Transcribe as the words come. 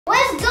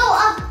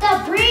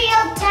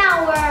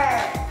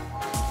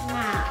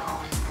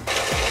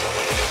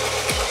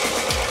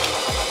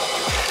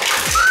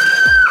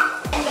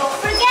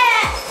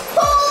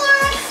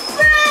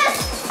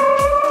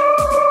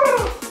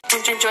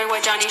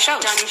Johny Show.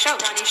 Guys,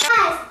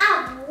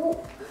 at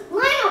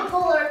Lionel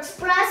Polar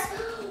Express,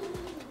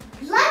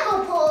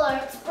 Lego Polar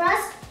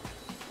Express.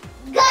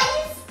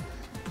 Guys,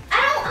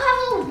 I don't have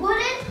a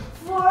wooden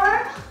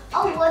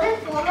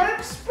Polar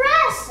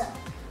Express.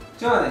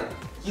 Johnny,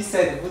 you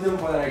said wooden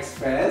Polar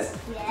Express?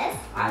 Yes.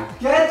 I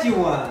get you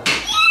one. Yay!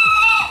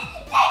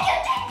 Thank you,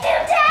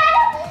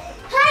 Dad.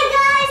 Hi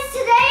guys,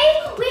 today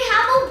we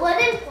have a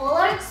wooden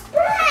Polar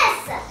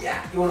Express.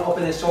 Yeah, you want to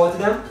open and show it to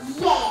them?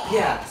 Yes.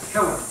 Yes.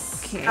 Come on.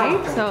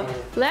 Okay, so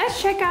let's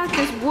check out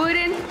this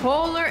wooden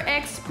Polar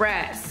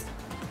Express.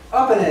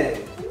 Open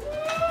it.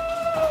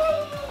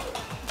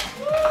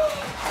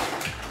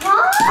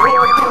 Wow,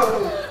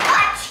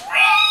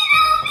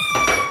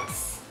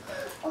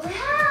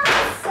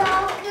 so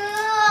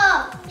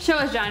good. Show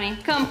us, Johnny.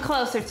 Come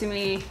closer to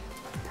me.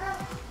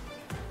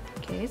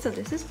 Okay, so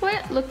this is what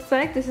it looks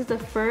like. This is the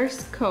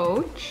first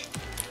coach.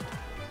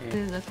 This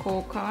is a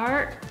coal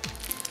cart.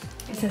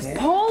 It says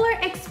Polar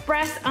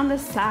Express on the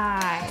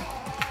side.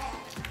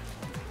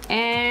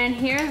 And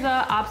here's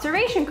the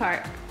observation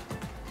cart.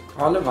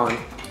 On the one.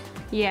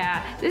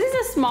 Yeah, this is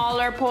a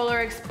smaller Polar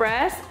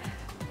Express,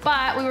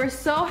 but we were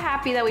so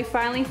happy that we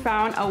finally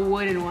found a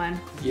wooden one.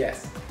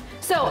 Yes.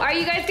 So, are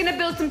you guys gonna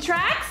build some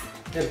tracks?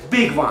 The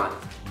big one.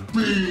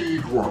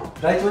 Big one.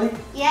 Right, Johnny?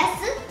 Yes.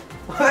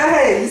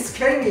 Hey, you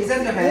scared me. Is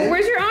that your hand?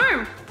 Where's your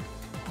arm?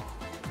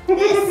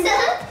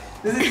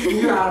 This is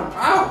your arm.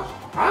 Ow.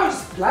 Ow,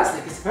 it's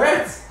plastic. It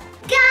hurts.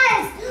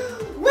 Guys,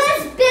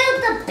 let's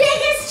build the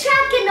biggest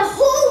track in the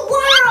whole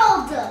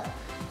world.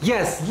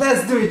 Yes,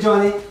 let's do it,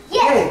 Johnny.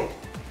 Yes. Hey,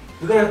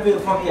 we're gonna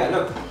build from here.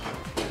 Look,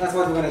 that's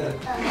what we're gonna do.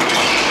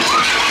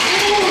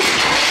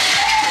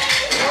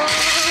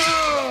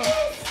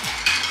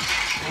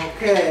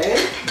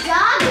 Okay.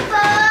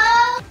 Doggo,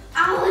 I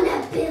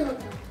wanna build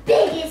the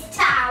biggest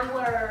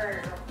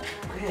tower.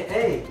 Okay,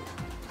 hey,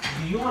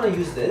 do you wanna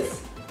use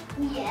this?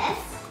 Yes.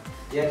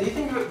 Yeah, do you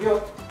think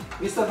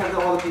we still have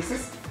all the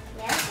pieces?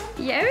 Yes.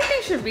 Yeah,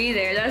 everything should be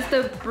there. That's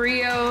the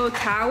Brio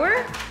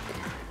tower,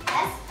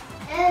 Yes.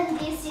 And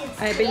this is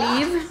I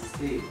believe.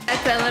 See.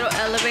 That's a little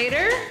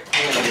elevator.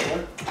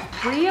 Elevator.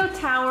 Brio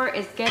tower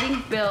is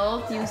getting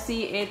built. You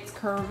see it's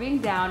curving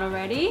down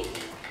already.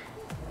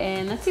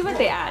 And let's see what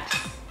they add.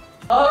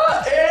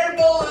 Oh, air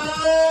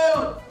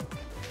balloon!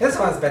 This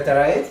one's better,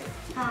 right?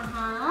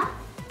 Uh-huh.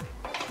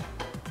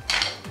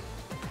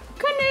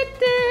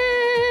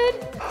 Connected.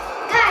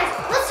 Guys,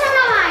 let's turn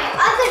on my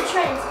other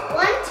trains.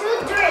 1,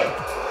 2, 3.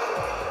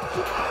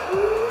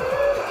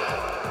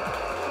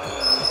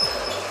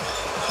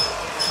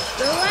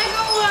 The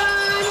Lego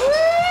one.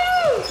 Woo!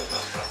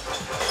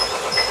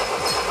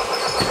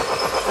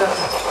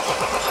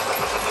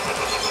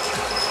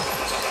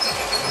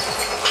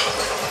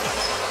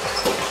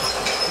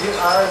 We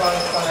are going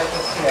to connect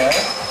this here.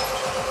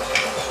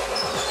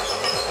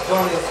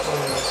 Johnny is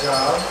doing the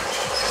job.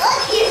 Look,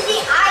 here's the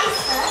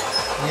ice.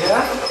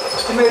 Yeah?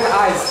 She made the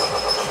ice.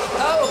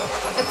 Oh,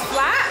 it's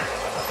flat?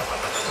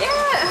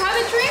 Yeah, how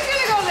the train's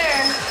gonna go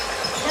there?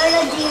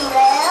 Gonna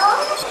derail.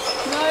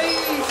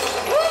 Nice.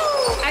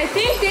 Woo! I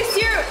think this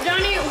year,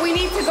 Johnny, we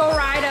need to go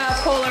ride a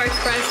Polar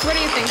Express. What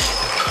do you think?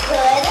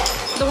 Good.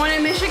 The one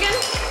in Michigan?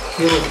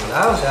 He would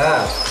love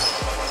that.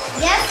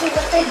 Yes, but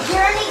the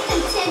journey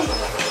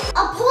continues.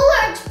 A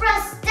Polar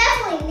Express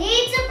definitely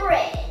needs a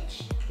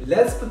bridge.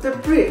 Let's put the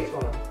bridge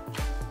on.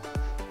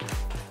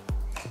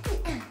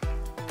 There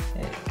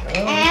you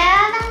go.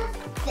 And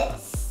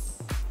this.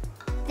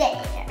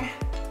 There.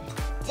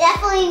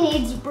 Definitely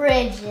needs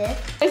bridges.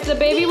 It's the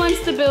baby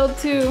wants to build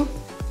too.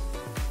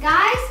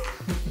 Guys,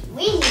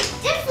 we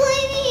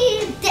definitely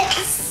need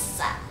this.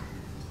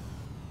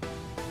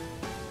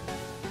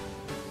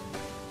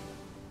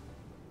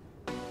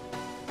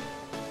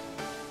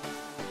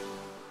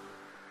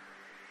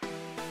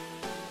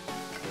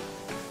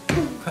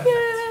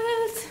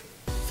 Yes.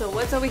 So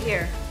what's over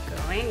here?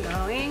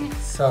 Going.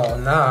 So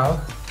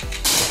now,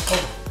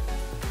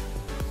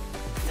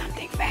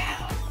 Something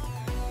fell.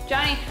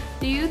 Johnny,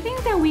 do you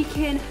think that we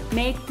can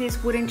make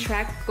this wooden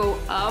track go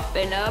up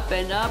and up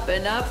and up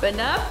and up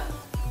and up?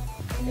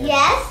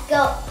 Yes,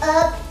 go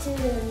up to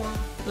the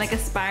left. Like a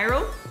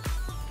spiral?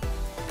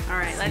 All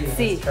right, let's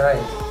see. Let's try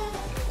it.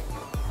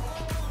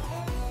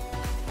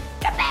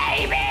 The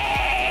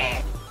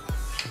baby!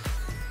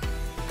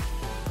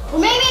 Or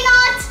maybe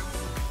not.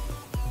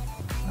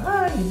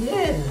 Ah, you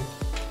did.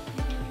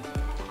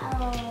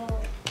 Oh.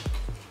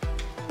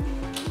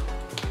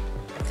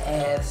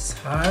 It's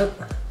hard.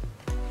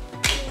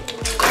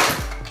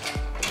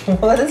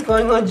 What is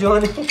going on,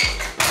 Johnny?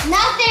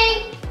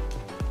 Nothing.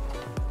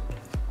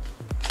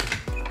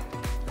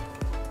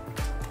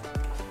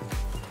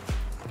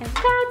 And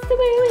that's the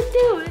way we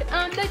do it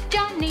on the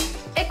Johny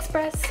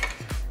Express.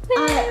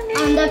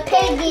 On the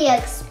Piggy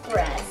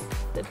Express.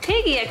 The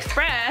Piggy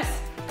Express?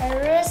 I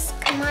risk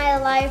my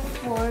life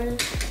for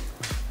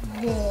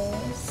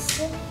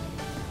this.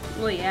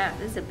 Well, yeah,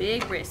 this is a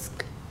big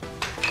risk.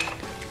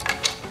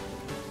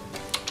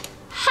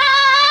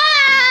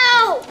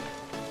 How?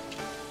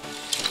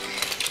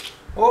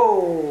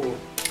 Oh,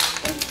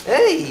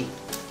 hey,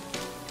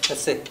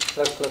 Let's see.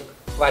 Look, look.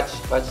 Watch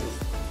this.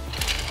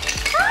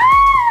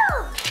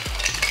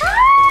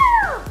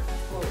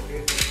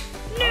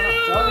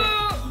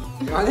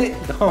 Johnny,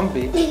 don't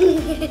be.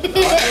 Weasel.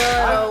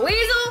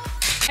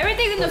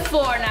 Everything's on the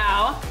floor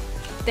now,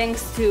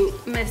 thanks to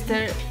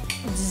Mr.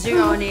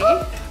 Johnny.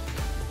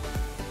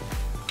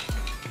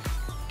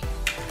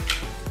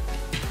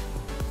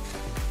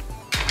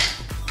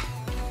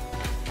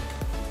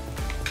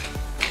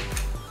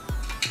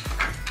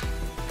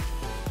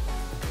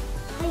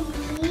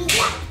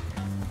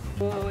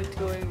 Oh, it's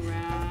going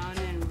round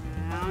and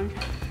round.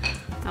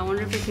 I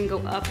wonder if it can go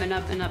up and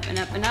up and up and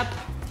up and up.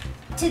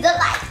 To the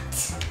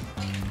light.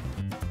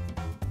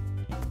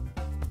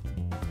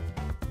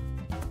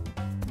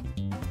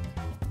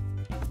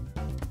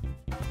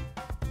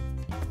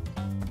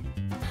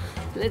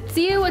 Let's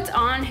see what's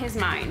on his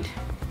mind.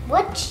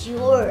 What's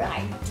your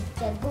idea?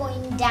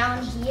 Going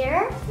down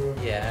here?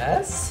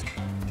 Yes.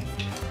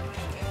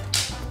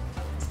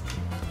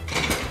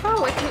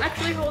 Oh, it can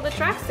actually hold the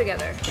tracks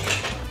together.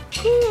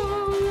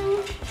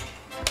 Cool.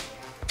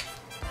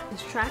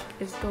 This track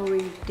is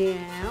going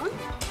down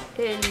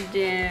and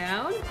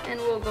down, and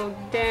we'll go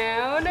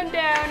down and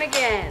down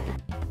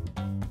again.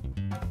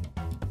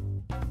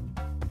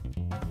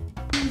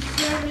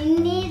 So we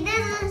need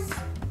this.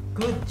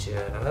 Good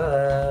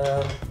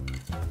job.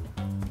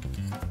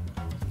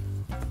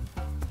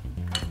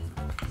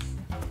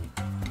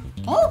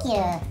 Thank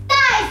you.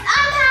 Guys,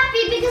 I'm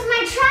happy because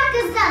my track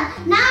is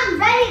done. Now I'm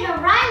ready to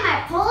ride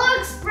my Polar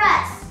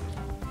Express.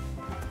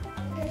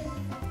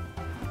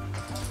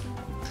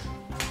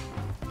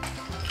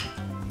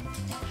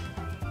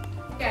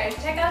 Guys,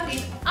 check out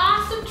these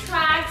awesome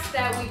tracks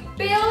that we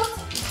built.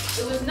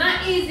 It was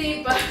not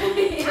easy, but so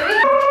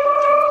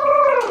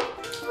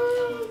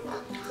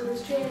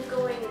this train is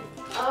going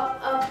up,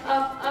 up,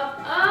 up, up,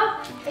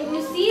 up. And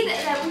you see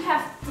that we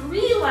have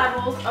 3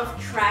 levels of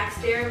tracks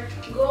there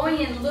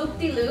going in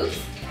loop-de-loops.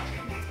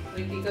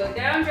 We can go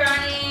down,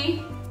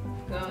 Johnny.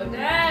 Go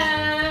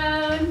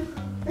down.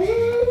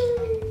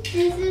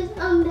 This is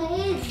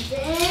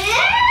amazing.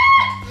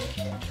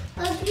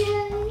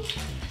 Okay.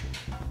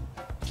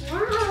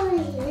 Wow,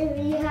 here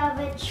we have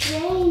a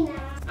train now.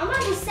 I'm on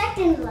the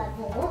 2nd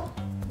level.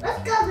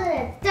 Let's go to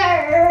the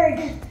 3rd.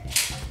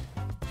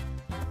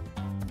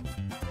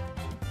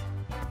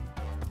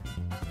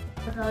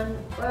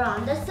 We're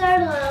on the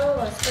 3rd level.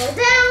 Let's go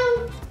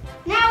down.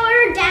 Now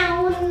we're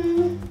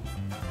down.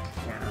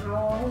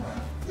 Now.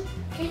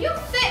 Can you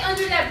fit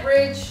under that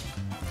bridge?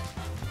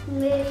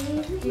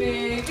 Maybe.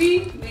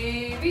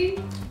 Maybe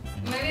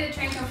the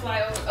train can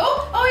fly over.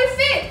 Oh, it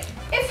fit!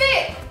 It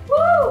fit!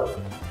 Woo!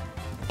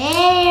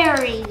 There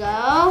we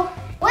go.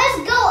 Let's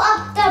go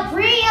up the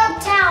Brio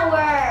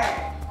Tower.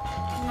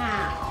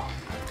 Now.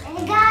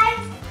 Hey guys.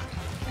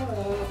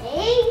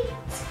 Wait.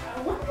 I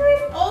wonder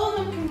if all of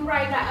them can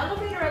ride that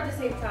elevator at the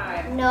same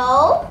time.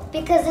 No,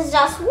 because it's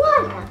just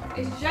one.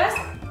 It's just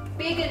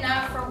big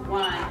enough for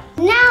one.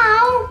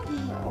 Now,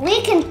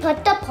 we can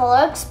put the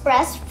Polar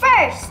Express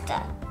first.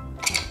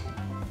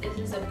 This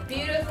is a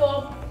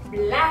beautiful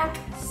black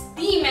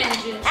steam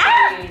engine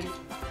train.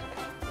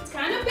 It's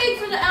kind of big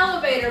for the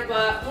elevator,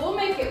 but we'll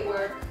make it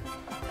work.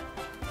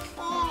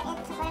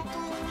 It's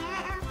working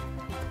now.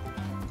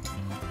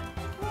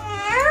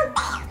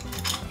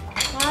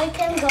 Now we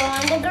can go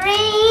on the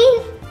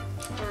green.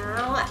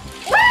 Now.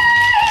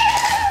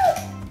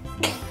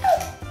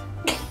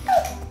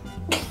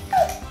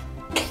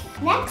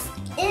 Next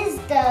is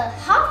the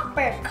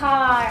hopper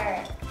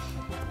car.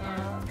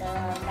 Now go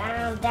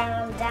down,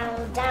 down,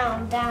 down,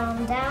 down,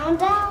 down, down,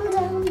 down,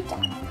 down,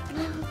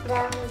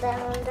 down,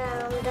 down,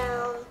 down,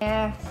 down.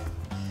 There.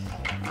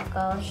 I'll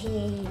go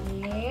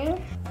here.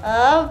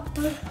 Up.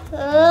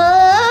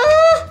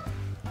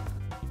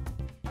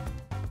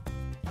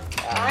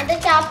 On the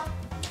top.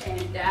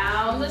 And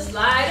down the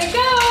slide it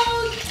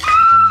goes.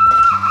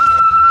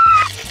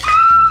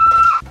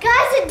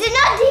 Guys, it did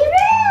not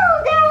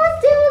derail. Now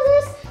let's do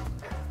this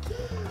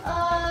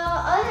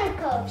other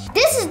coach.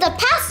 This is the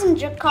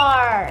passenger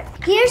car.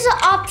 Here's the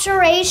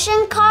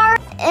observation car.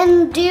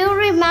 And do you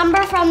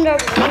remember from the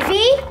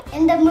movie?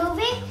 In the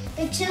movie,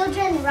 the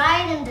children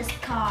ride in this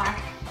car.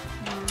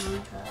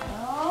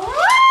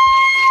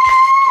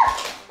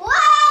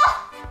 Wow!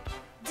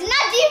 Did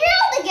not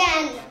derail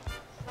again.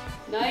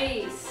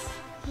 Nice.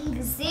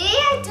 See,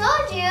 I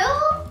told you.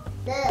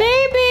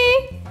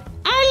 Baby,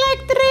 I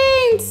like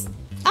trains.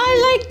 I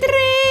like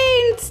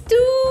trains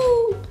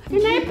too.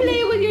 Can I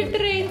play with your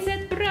train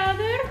set,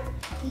 brother?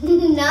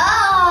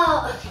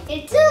 No,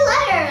 it's too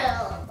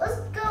little.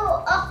 Let's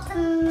go up the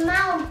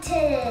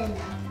mountain.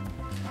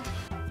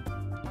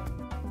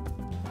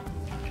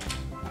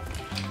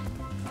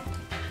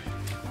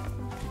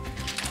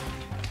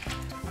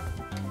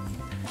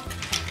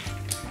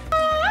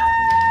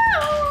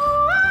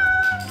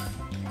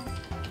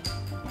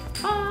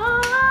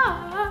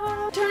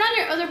 Turn on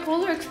your other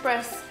Polar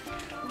Express.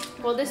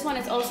 Well, this one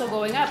is also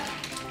going up.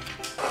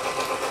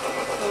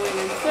 Going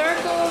in a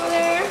circle over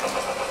there.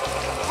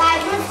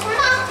 Guys, let's turn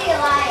off the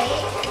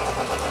light.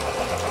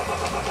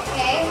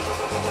 Okay.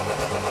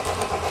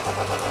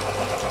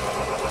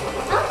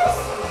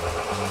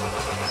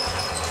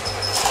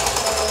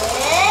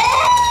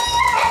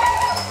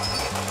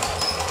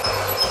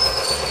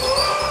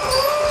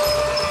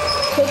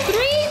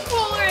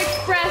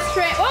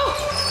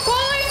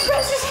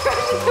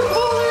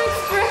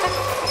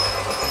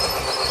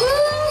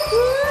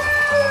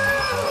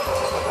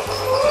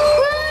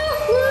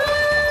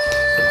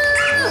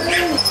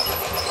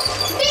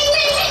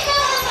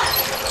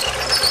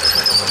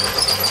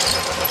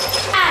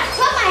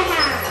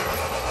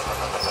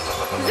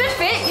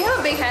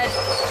 big head.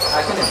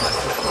 I can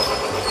adjust it.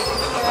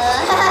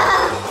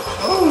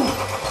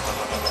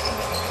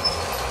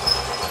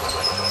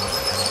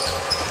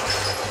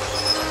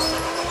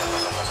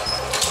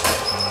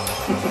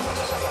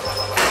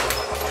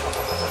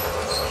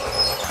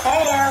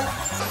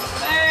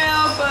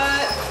 Well,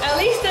 but at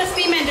least the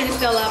steam engine is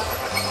still up.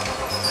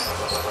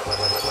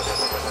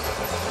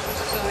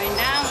 Going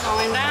down,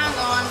 going down,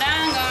 going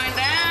down, going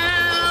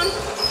down.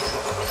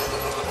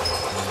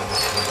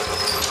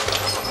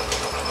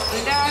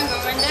 Going down,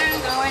 going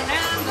down, going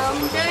down,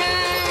 going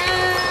down.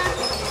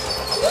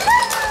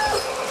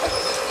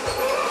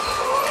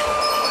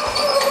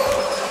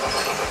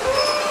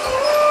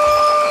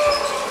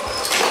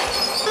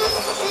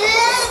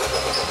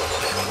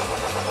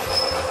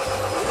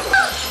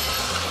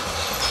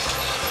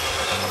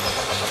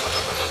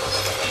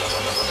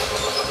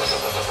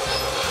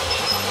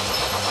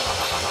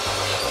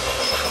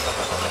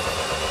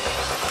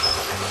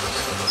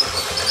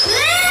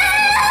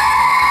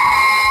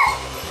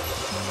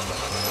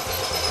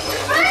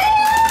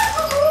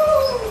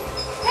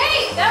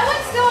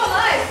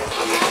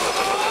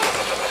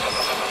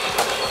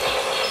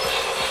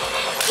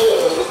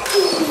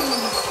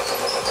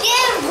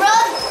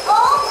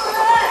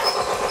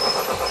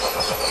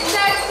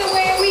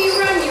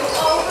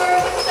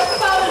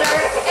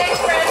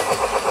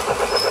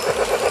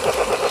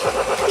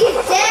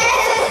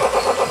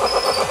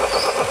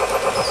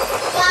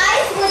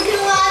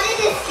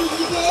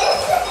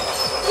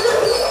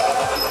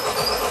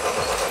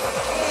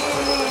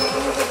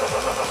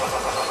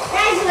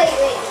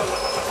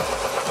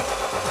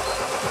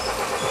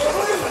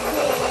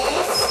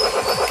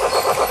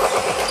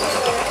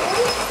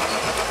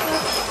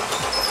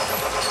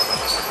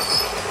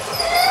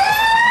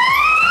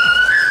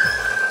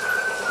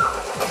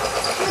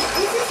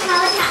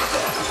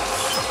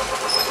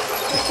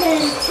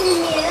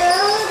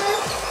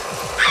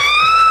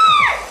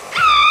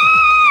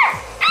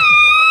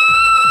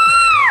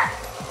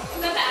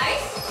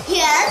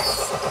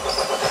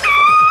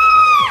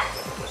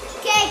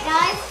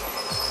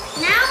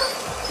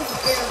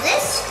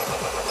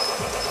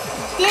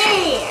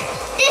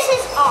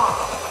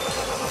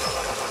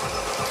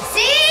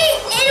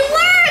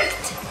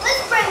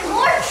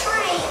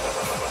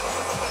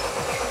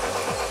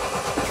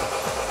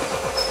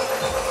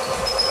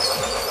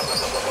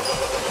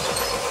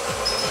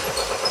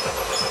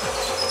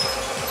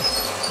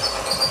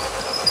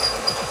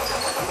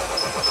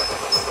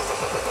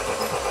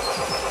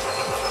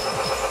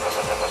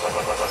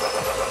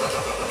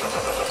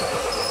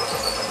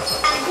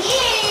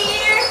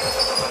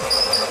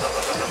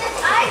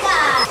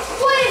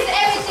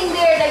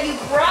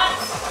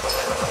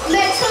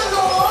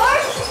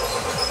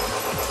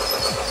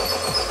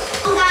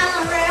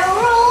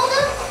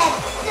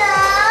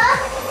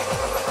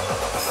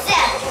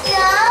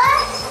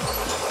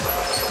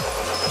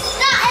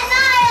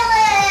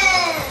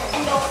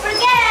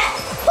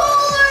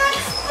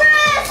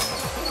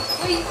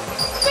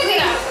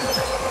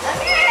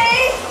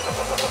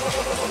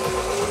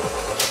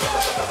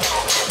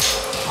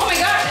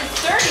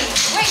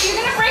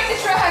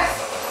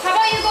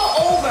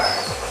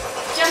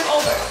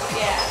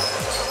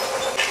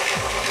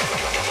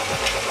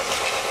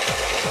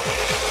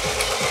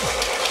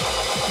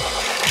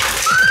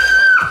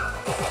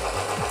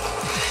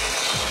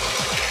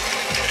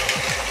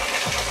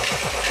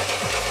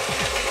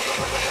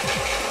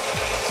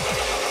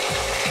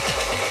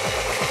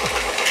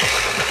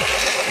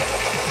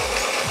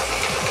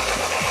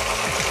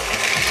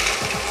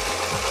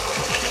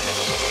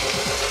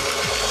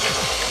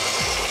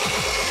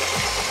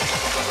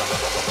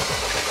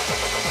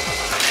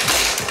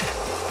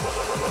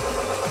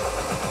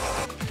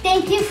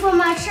 Thank you so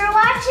much for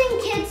watching,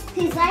 kids.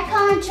 Please like,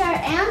 comment,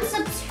 share, and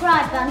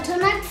subscribe. Until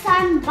next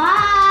time,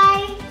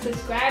 bye.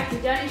 Subscribe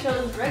to Johny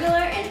Show's Regular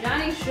and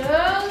Johny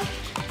Show's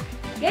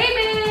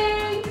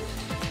Gaming.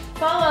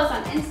 Follow us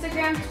on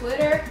Instagram,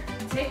 Twitter,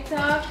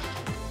 TikTok,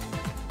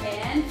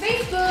 and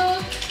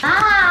Facebook.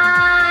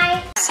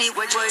 Bye. See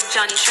what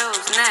Johny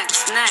shows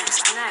next.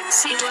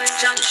 See what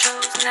Johny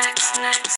shows next.